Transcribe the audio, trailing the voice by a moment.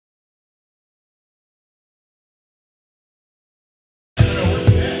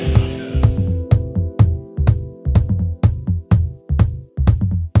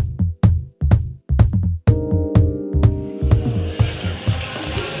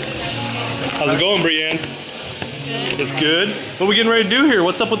How's it going, Breann? It's good. What are we getting ready to do here?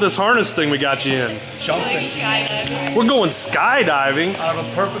 What's up with this harness thing we got you in? Jumping. We're going skydiving. Out of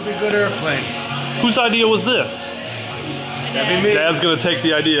a perfectly good airplane. Whose idea was this? That'd be me. Dad's gonna take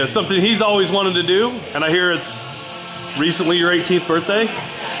the idea. Something he's always wanted to do, and I hear it's recently your 18th birthday.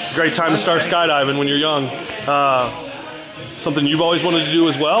 Great time to start skydiving when you're young. Something you've always wanted to do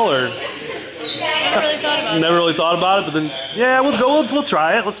as well, or? Never really thought about it, but then yeah, we'll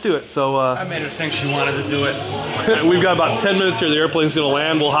try it. Let's do it. So I made her think she wanted to do it. we've got about 10 minutes here. The airplane's gonna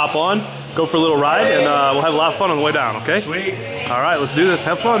land. We'll hop on, go for a little ride, and we'll have a lot of fun on the way down. Okay? Sweet. All right, let's do this.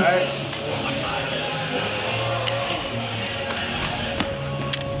 Have fun.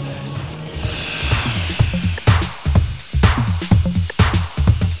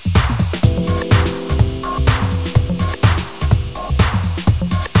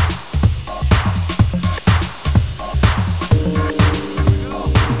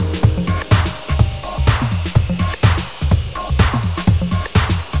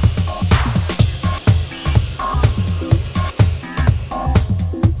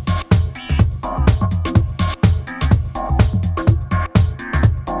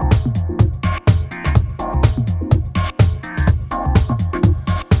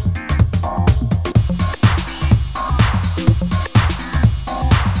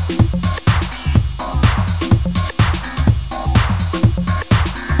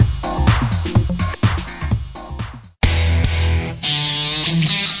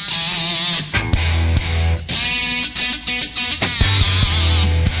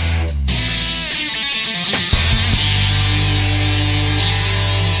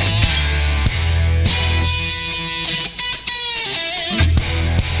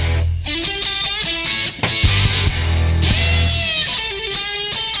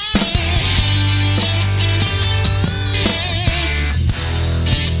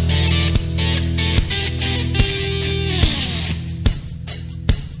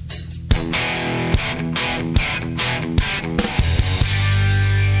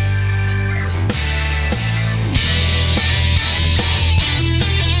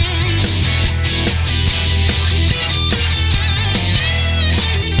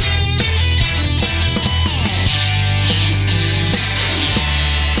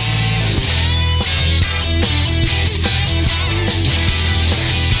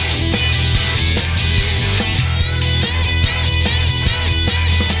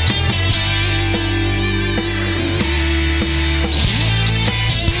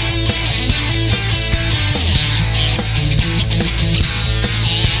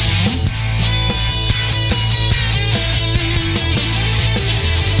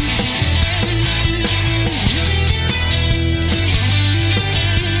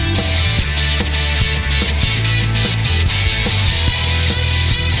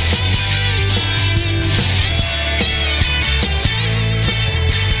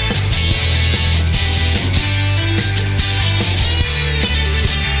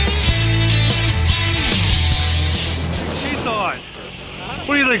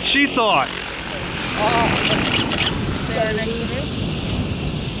 What do you think she thought? Stand next to you.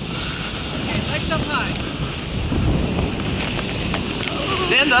 Okay, legs up high.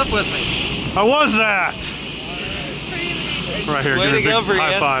 Stand up with me. How was that? Right here, Way give to her a go, big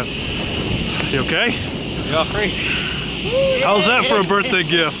Breann. high five. You okay? You're free. How's that for a birthday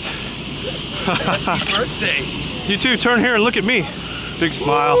gift? Happy birthday. You too, turn here and look at me. Big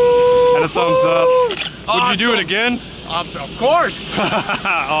smile and a thumbs up. Would you do it again? Of course.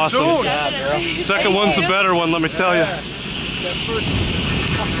 Awesome. Soon. Second one's the better one, let me tell you. That first